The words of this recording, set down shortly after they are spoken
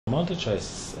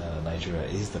MultiChoice Nigeria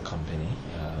is the company,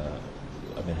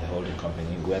 the holding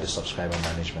company. We're the subscriber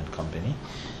management company.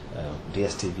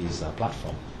 DSTV is our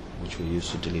platform, which we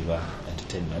use to deliver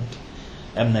entertainment.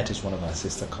 Mnet is one of our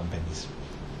sister companies,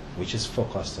 which is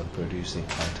focused on producing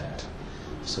content.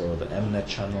 So the Mnet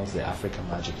channels, the Africa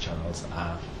Magic channels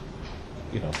are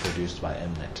produced by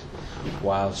Mnet,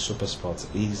 while Super Sports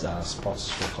is our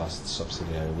sports-focused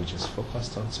subsidiary, which is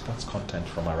focused on sports content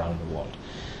from around the world.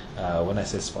 When I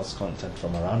say sports content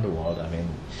from around the world,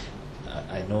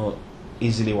 I know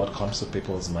easily what comes to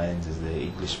people's minds is the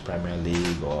English Premier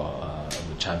League or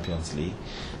the Champions League,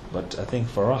 but I think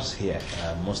for us here,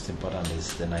 most important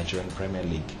is the Nigerian Premier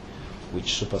League,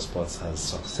 which Super Sports has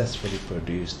successfully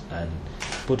produced and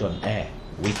put on air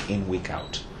week in, week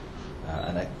out.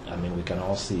 We can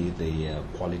all see the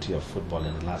quality of football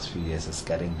in the last few years is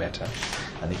getting better.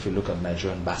 And if you look at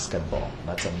Nigerian basketball,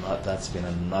 that's been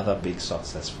another big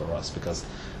success for us, because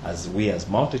as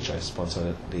MultiChoice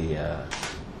sponsor the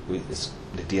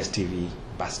DSTV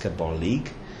basketball league,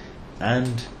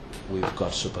 and we've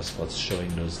got Super Sports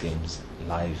showing those games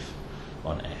live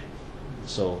on air.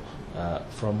 So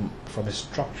from a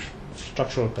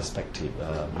structural perspective,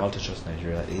 MultiChoice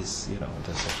Nigeria is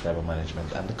the subscriber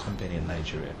management and the company in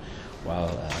Nigeria,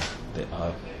 while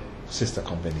our sister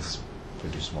companies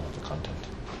produce more of the content.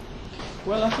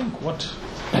 Well, I think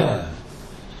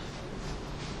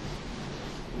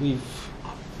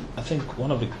one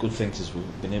of the good things is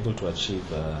we've been able to achieve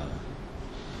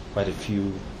quite a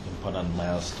few important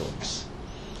milestones.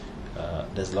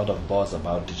 There's a lot of buzz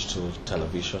about digital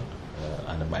television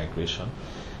and the migration.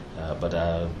 But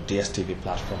our DSTV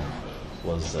platform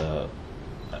was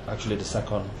actually the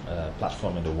second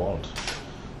platform in the world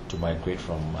to migrate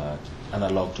from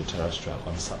analog to terrestrial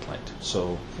on satellite.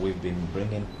 So we've been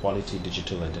bringing quality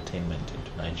digital entertainment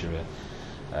into Nigeria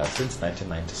since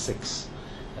 1996.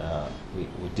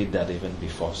 We did that even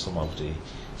before some of the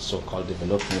so-called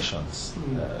developed nations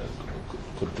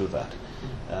could do that.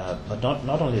 But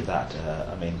not only that,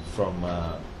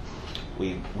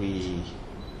 we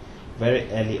very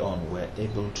early on were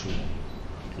able to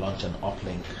launch an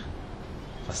uplink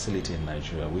facility in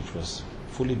Nigeria, which was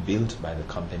fully built by the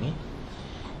company,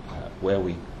 where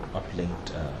we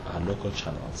uplinked our local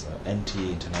channels.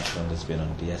 NTA International has been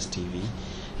on DSTV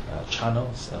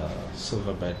channels,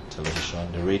 Silverbird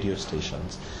Television, the radio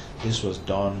stations. This was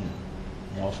done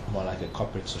more like a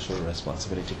corporate social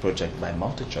responsibility project by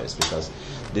MultiChoice, because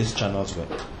these channels were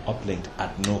uplinked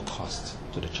at no cost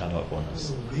to the channel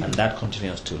owners, and that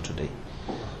continues till today.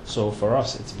 So for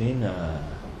us, it's been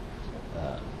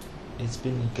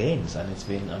gains, and it's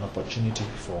been an opportunity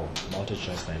for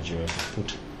MultiChoice Nigeria to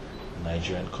put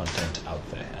Nigerian content out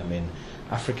there.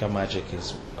 Africa Magic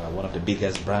is one of the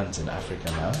biggest brands in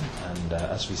Africa now, and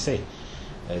as we say,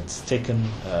 it's taken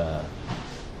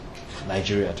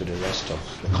Nigeria to the rest of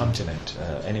the continent.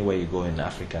 Anywhere you go in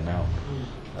Africa now,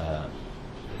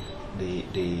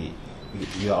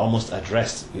 you are almost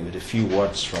addressed with a few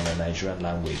words from a Nigerian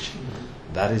language.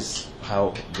 That is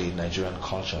how the Nigerian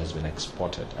culture has been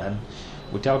exported. And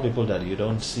we tell people that you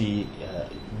don't see,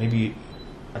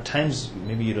 at times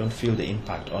you don't feel the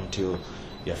impact until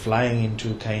you're flying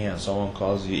into Kenya and someone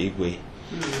calls you Ugbe,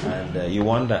 and you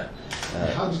wonder,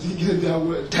 how did he get that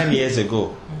word? 10 years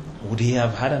ago, would he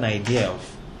have had an idea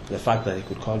of the fact that he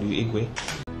could call you Ugbe?